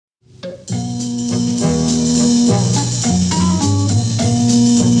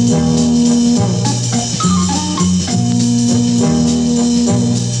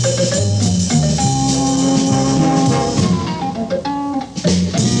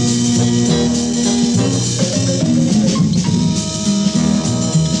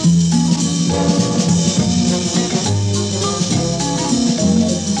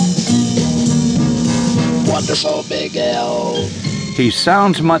Miguel. He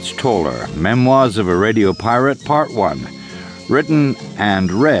Sounds Much Taller, Memoirs of a Radio Pirate, Part 1, written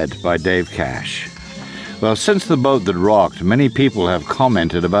and read by Dave Cash. Well, since The Boat That Rocked, many people have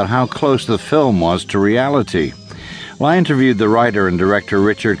commented about how close the film was to reality. Well, I interviewed the writer and director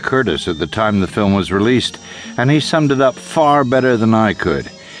Richard Curtis at the time the film was released, and he summed it up far better than I could.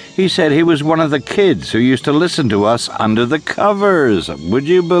 He said he was one of the kids who used to listen to us under the covers. Would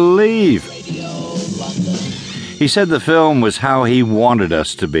you believe? He said the film was how he wanted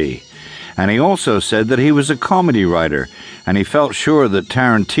us to be. And he also said that he was a comedy writer, and he felt sure that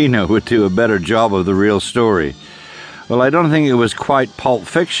Tarantino would do a better job of the real story. Well, I don't think it was quite Pulp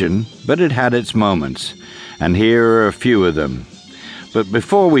Fiction, but it had its moments. And here are a few of them. But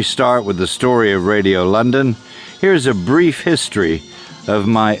before we start with the story of Radio London, here's a brief history of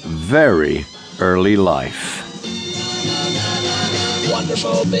my very early life.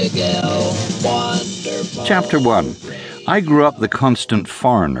 Wonderful Miguel, wonderful. Chapter 1. I grew up the constant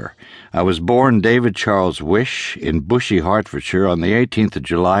foreigner. I was born David Charles Wish in Bushey, Hertfordshire on the 18th of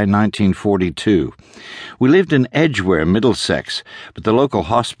July, 1942. We lived in Edgware, Middlesex, but the local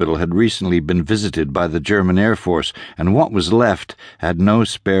hospital had recently been visited by the German Air Force, and what was left had no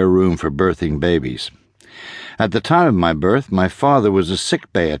spare room for birthing babies. At the time of my birth, my father was a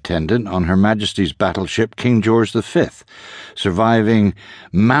sick bay attendant on Her Majesty's battleship King George V, surviving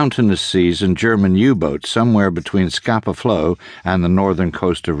mountainous seas and German U-boats somewhere between Scapa Flow and the northern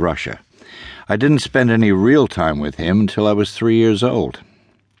coast of Russia. I didn't spend any real time with him until I was 3 years old.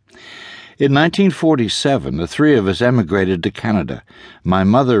 In 1947, the three of us emigrated to Canada, my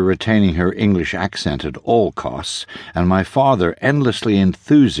mother retaining her English accent at all costs, and my father endlessly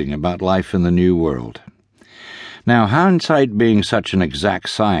enthusing about life in the New World. Now, hindsight being such an exact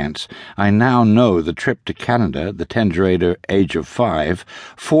science, I now know the trip to Canada at the tender age of 5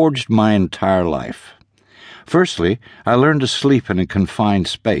 forged my entire life. Firstly, I learned to sleep in a confined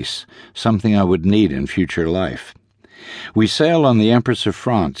space, something I would need in future life. We sailed on the Empress of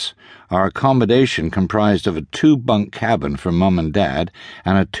France. Our accommodation comprised of a 2-bunk cabin for Mum and Dad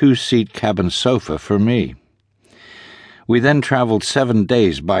and a 2-seat cabin sofa for me. We then traveled 7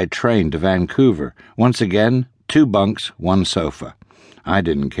 days by train to Vancouver. Once again, 2 bunks, 1 sofa. I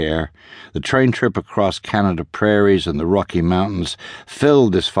didn't care. The train trip across Canada prairies and the Rocky Mountains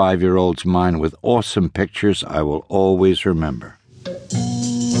filled this 5-year-old's mind with awesome pictures I will always remember.